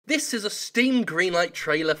This is a Steam greenlight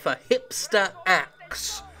trailer for Hipster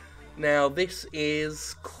Axe. Now, this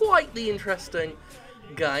is quite the interesting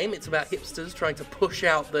game. It's about hipsters trying to push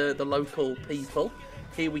out the local people.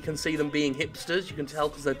 Here we can see them being hipsters. You can tell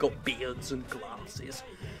because they've got beards and glasses.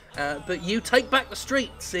 But you take back the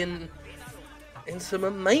streets in some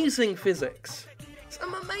amazing physics.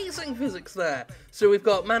 Some amazing physics there. So we've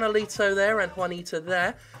got Manolito there and Juanita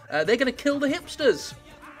there. They're going to kill the hipsters,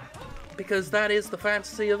 because that is the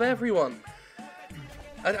fantasy of everyone.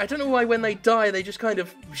 I don't know why when they die they just kind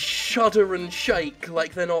of shudder and shake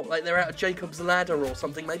like they're out of Jacob's Ladder or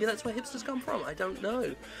something. Maybe that's where hipsters come from. I don't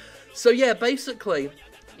know. So yeah, basically,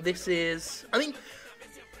 this is... I mean,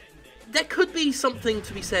 there could be something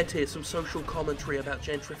to be said here, some social commentary about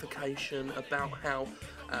gentrification, about how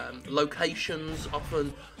locations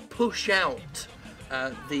often push out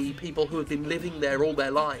the people who have been living there all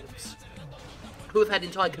their lives, who have had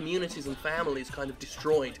entire communities and families kind of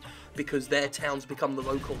destroyed because their towns become the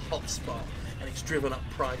local hotspot, and it's driven up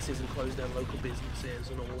prices and closed down local businesses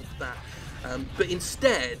and all of that. But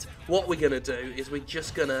instead, what we're going to do is we're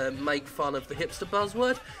just going to make fun of the hipster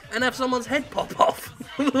buzzword and have someone's head pop off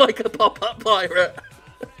like a pop-up pirate.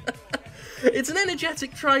 It's an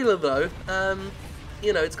energetic trailer, though.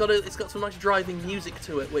 You know, it's got some nice driving music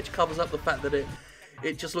to it, which covers up the fact that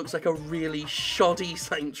it just looks like a really shoddy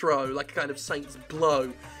Saints Row, like a kind of Saints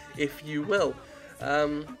Blow, if you will.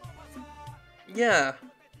 Yeah,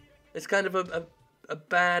 it's kind of a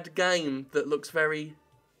bad game that looks very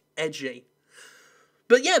edgy.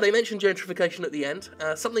 But yeah, they mentioned gentrification at the end.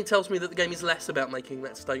 Something tells me that the game is less about making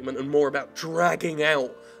that statement and more about dragging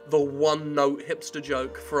out the one-note hipster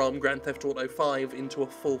joke from Grand Theft Auto 5 into a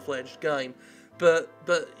full-fledged game. But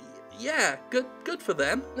yeah, good for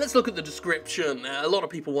them. Let's look at the description. A lot of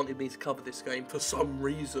people wanted me to cover this game for some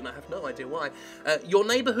reason. I have no idea why. Your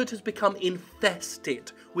neighbourhood has become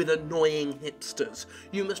infested with annoying hipsters.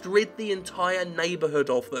 You must rid the entire neighbourhood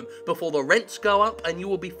of them before the rents go up and you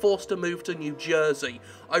will be forced to move to New Jersey.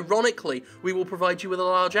 Ironically, we will provide you with a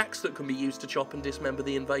large axe that can be used to chop and dismember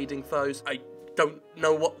the invading foes. I don't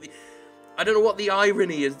know what the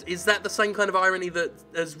irony is. Is that the same kind of irony that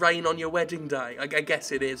as rain on your wedding day? I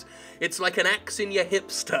guess it is. It's like an axe in your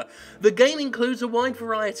hipster. The game includes a wide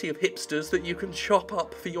variety of hipsters that you can chop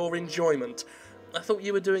up for your enjoyment. I thought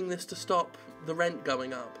you were doing this to stop the rent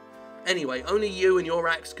going up. Anyway, only you and your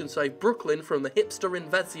axe can save Brooklyn from the hipster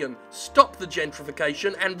invasion, stop the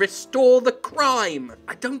gentrification, and restore the crime!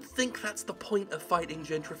 I don't think that's the point of fighting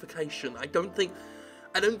gentrification. I don't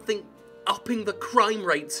think upping the crime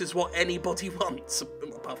rates is what anybody wants,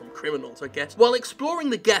 apart from criminals, I guess. While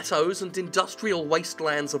exploring the ghettos and industrial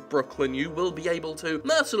wastelands of Brooklyn, you will be able to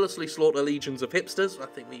mercilessly slaughter legions of hipsters. I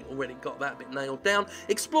think we already got that bit nailed down.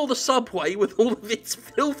 Explore the subway with all of its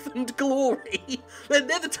filth and glory.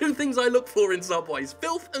 They're the two things I look for in subways,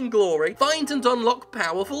 filth and glory. Find and unlock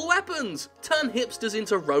powerful weapons. Turn hipsters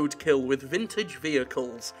into roadkill with vintage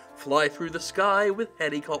vehicles. Fly through the sky with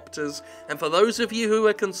helicopters. And for those of you who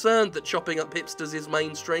are concerned that chopping up hipsters is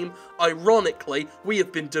mainstream, ironically, we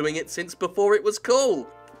have been doing it since before it was cool.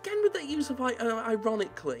 Again with that use of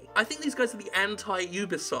ironically. I think these guys are the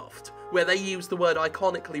anti-Ubisoft, where they use the word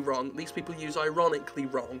iconically wrong. These people use ironically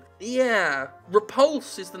wrong. Yeah,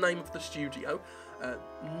 Repulse is the name of the studio.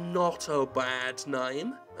 Not a bad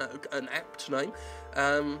name, an apt name.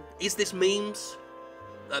 Is this memes?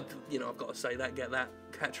 You know, I've got to say that, get that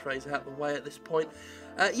catchphrase out of the way at this point.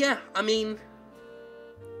 Yeah, I mean,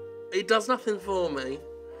 it does nothing for me.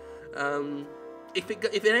 If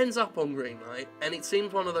it ends up on greenlight, and it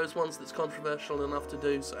seems one of those ones that's controversial enough to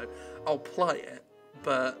do so, I'll play it,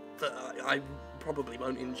 but I probably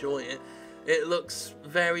won't enjoy it. It looks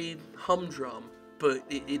very humdrum, but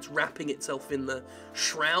it's wrapping itself in the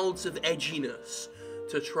shrouds of edginess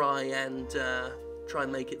to try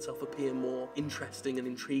and make itself appear more interesting and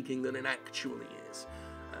intriguing than it actually is,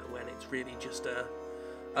 when it's really just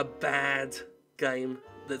a bad game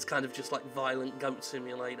that's kind of just like Violent Goat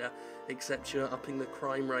Simulator, except you're upping the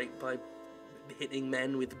crime rate by hitting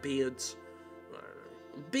men with beards.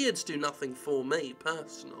 Beards do nothing for me,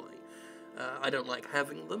 personally. I don't like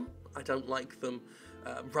having them. I don't like them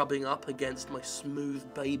rubbing up against my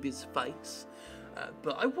smooth baby's face.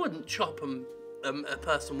 But I wouldn't chop a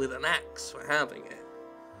person with an axe for having it.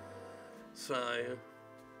 So,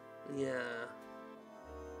 yeah.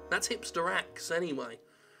 That's Hipster Axe, anyway.